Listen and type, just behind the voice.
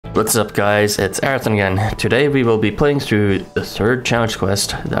What's up guys, it's Arathon again. Today we will be playing through the third challenge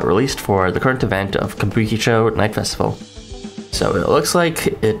quest that released for the current event of Kabukicho Night Festival. So it looks like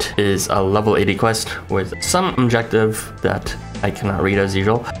it is a level 80 quest with some objective that I cannot read as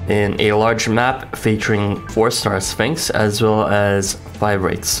usual, in a large map featuring 4-star Sphinx as well as 5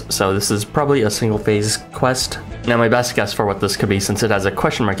 rates. So this is probably a single phase quest. Now my best guess for what this could be, since it has a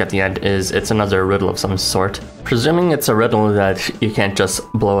question mark at the end, is it's another riddle of some sort. Presuming it's a riddle that you can't just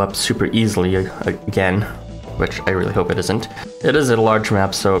blow up super easily again, which I really hope it isn't. It is a large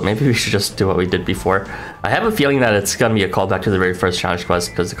map, so maybe we should just do what we did before. I have a feeling that it's gonna be a callback to the very first challenge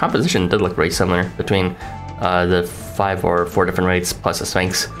quest, because the composition did look very similar between the 5 or 4 different rates plus a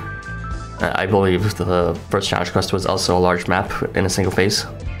Sphinx. I believe the first challenge quest was also a large map in a single phase.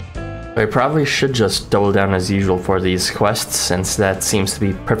 I probably should just double down as usual for these quests, since that seems to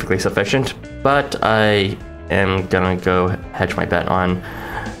be perfectly sufficient, but I am gonna go hedge my bet on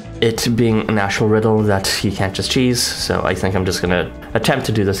it being an actual riddle that you can't just cheese, so I think I'm just gonna attempt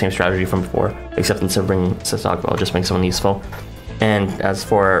to do the same strategy from before, except instead of bringing Sasagwa, I'll just make someone useful. And as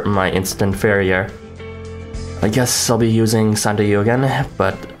for my instant farrier, I guess I'll be using Sandayu again,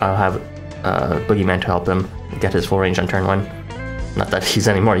 but I'll have Boogeyman to help him get his full range on turn 1. Not that he's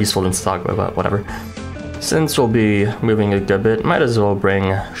any more useful than Sasagwa, but whatever. Since we'll be moving a good bit, might as well bring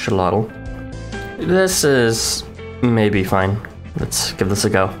Shalotl. This is maybe fine. Let's give this a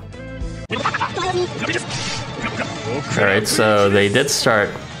go. Alright, so they did start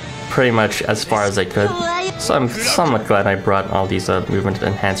pretty much as far as I could. So I'm somewhat glad I brought all these movement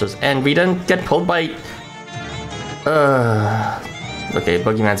enhancers, and we didn't get pulled by... Okay,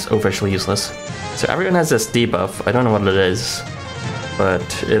 Boogeyman's officially useless. So everyone has this debuff. I don't know what it is,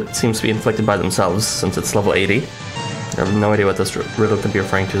 but it seems to be inflicted by themselves since it's level 80. I have no idea what this riddle could be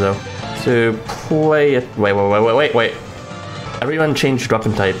referring to though. To play it... Wait. Everyone changed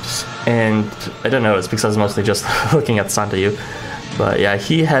weapon types, and I don't know, it's because I was mostly just looking at Sandayu. But yeah,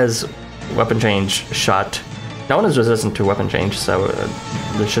 he has weapon change shot. No one is resistant to weapon change, so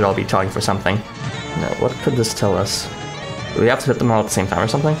this should all be telling for something. Now, what could this tell us? Do we have to hit them all at the same time or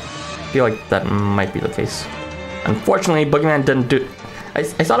something? I feel like that might be the case. Unfortunately, Boogeyman didn't do... I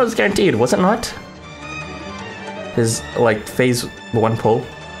thought it was guaranteed, was it not? His, like, phase 1 pull?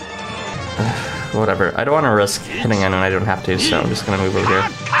 Whatever, I don't want to risk hitting anyone I don't have to, so I'm just gonna move over here.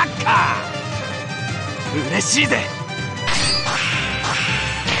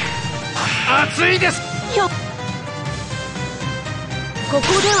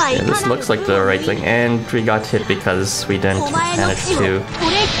 Yeah, this looks like the right thing, and we got hit because we didn't manage to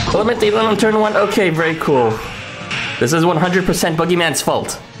eliminate them on turn 1. Okay, very cool. This is 100% Boogeyman's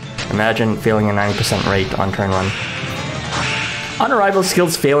fault. Imagine failing a 90% rate on turn 1. On-arrival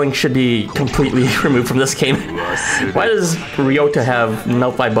skills failing should be completely removed from this game. Why does Ryota have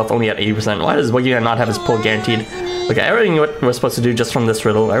nullify buff only at 80%? Why does Boogeyman not have his pull guaranteed? Okay, I already knew what we're supposed to do just from this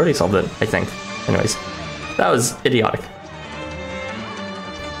riddle. I already solved it, I think. Anyways, that was idiotic.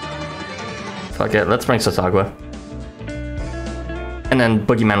 Fuck it, let's bring Sasagwa. And then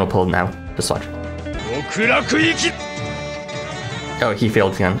Boogeyman will pull now. Just watch. Oh, he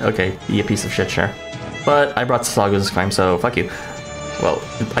failed again. Okay, be a piece of shit, sure. But I brought Sasagwa this time, so fuck you. Well,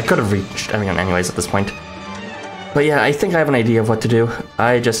 I could have reached everyone anyways at this point. But yeah, I think I have an idea of what to do.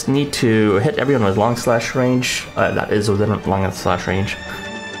 I just need to hit everyone with long slash range, that is within long slash range,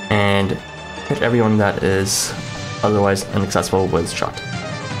 and hit everyone that is otherwise inaccessible with shot.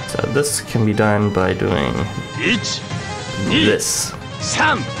 So this can be done by doing this.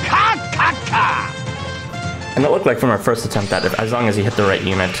 And it looked like from our first attempt that if, as long as you hit the right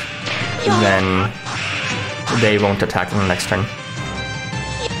unit, then they won't attack on the next turn.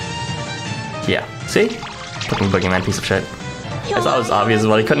 Yeah, see? Fucking Boogeyman piece of shit. I thought it was obvious,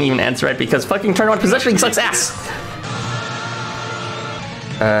 but I couldn't even answer it because fucking turn 1 positioning sucks ass!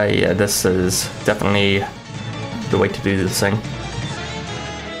 Yeah, this is definitely the way to do this thing.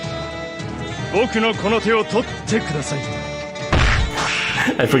 I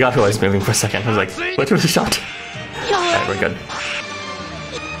forgot who I was moving for a second. I was like, what was the shot? Alright, we're good.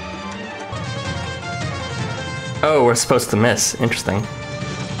 Oh, we're supposed to miss. Interesting.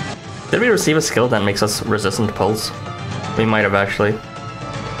 Did we receive a skill that makes us resistant to pulls? We might have actually.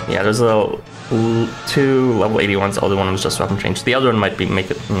 Yeah, there's a 2 level 81s. The other one was just weapon change. The other one might be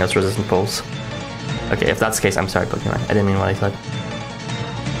making us resistant pulls. Okay, if that's the case, I'm sorry, Pokemon. I didn't mean what I said.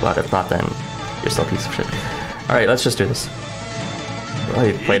 But if not, then you're still a piece of shit. Alright, let's just do this. Well,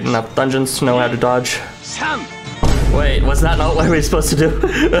 you played enough dungeons to know how to dodge. Wait, was that not what we were supposed to do?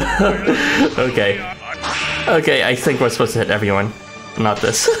 Okay. Okay, I think we're supposed to hit everyone. Not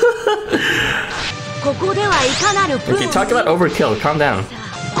this. Okay, talk about overkill. Calm down.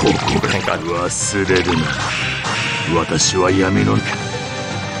 Thank God. 忘れるな。私は闇の。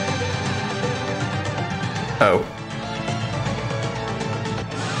 Oh.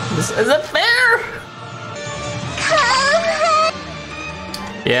 This isn't fair!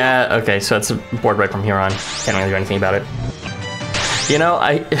 Yeah, okay, so it's a board right from here on. Can't really do anything about it. You know,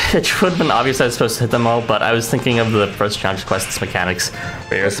 it should have been obvious I was supposed to hit them all, but I was thinking of the first challenge quest's mechanics,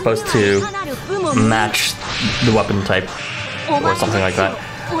 where you're supposed to match the weapon type, or something like that.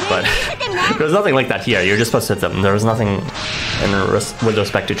 But there's nothing like that here. You're just supposed to hit them. There was nothing with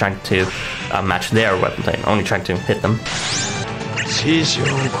respect to trying to match their weapon type, only trying to hit them.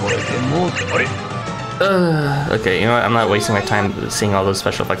 Okay, you know what? I'm not wasting my time seeing all those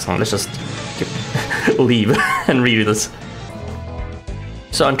special effects. Let's just leave and redo this.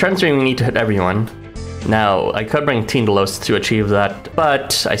 So on turn 3, we need to hit everyone. Now, I could bring Teen Delos to achieve that,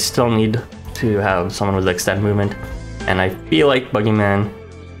 but I still need to have someone with extend movement. And I feel like Boogeyman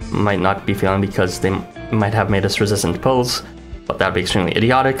might not be failing because they might have made us resistant to pulls, but that would be extremely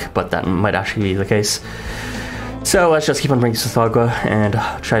idiotic, but that might actually be the case. So let's just keep on bringing Sithagwa and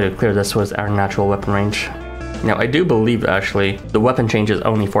try to clear this with our natural weapon range. Now I do believe actually the weapon change is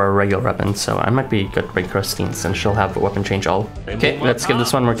only for a regular weapon, so I might be good to bring Christine since she'll have a weapon change all. Okay, let's give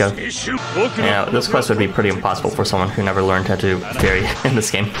this one more go. Now this quest would be pretty impossible for someone who never learned how to ferry in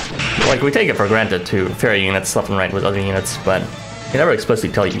this game. Like, we take it for granted to ferry units left and right with other units, but they never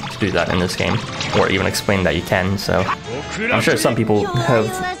explicitly tell you to do that in this game, or even explain that you can, so I'm sure some people have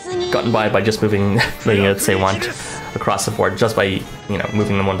gotten by just moving the units they want across the board just by, you know,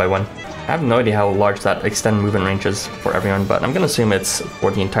 moving them one by one. I have no idea how large that extend movement range is for everyone, but I'm gonna assume it's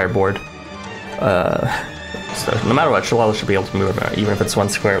for the entire board. So no matter what, Shalala should be able to move even if it's one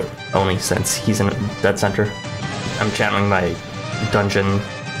square only, since he's in dead center. I'm channeling my dungeon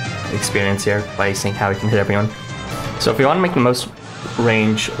experience here by seeing how he can hit everyone. So if we want to make the most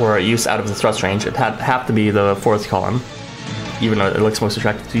range or use out of the thrust range, it have to be the 4th column, even though it looks most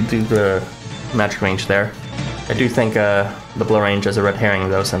attractive to do the magic range there. I do think the blow range is a red herring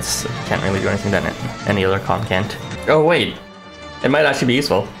though, since it can't really do anything that any other column can't. Oh wait, it might actually be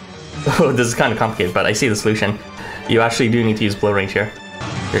useful. Oh, this is kind of complicated, but I see the solution. You actually do need to use blow range here.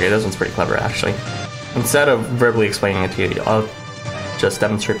 Okay, this one's pretty clever actually. Instead of verbally explaining it to you, I'll just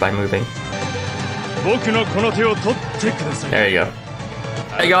demonstrate by moving. There you go.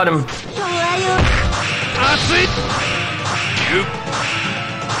 I got him!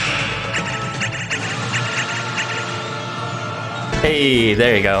 Hey,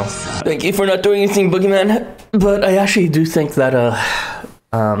 there you go. Thank you for not doing anything, Boogeyman. But I actually do think that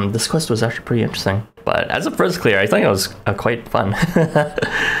this quest was actually pretty interesting. But as a first clear, I think it was quite fun.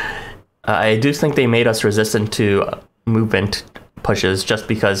 I do think they made us resistant to movement pushes just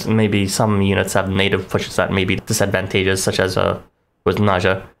because maybe some units have native pushes that may be disadvantageous, such as with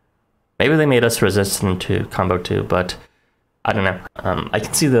Naja. Maybe they made us resistant to combo too, but I don't know. I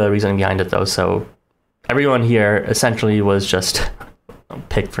can see the reasoning behind it though, so everyone here essentially was just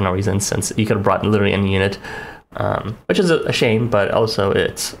picked for no reason, since you could have brought literally any unit, which is a shame, but also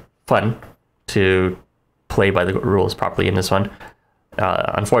it's fun to play by the rules properly in this one.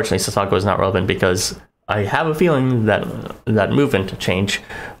 Unfortunately, Sasako is not relevant because I have a feeling that that movement change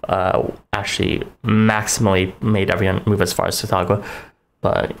actually maximally made everyone move as far as Sasako,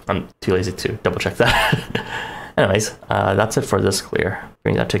 but I'm too lazy to double check that. Anyways, that's it for this clear.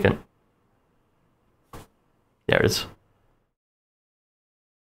 Bring that ticket. There it is.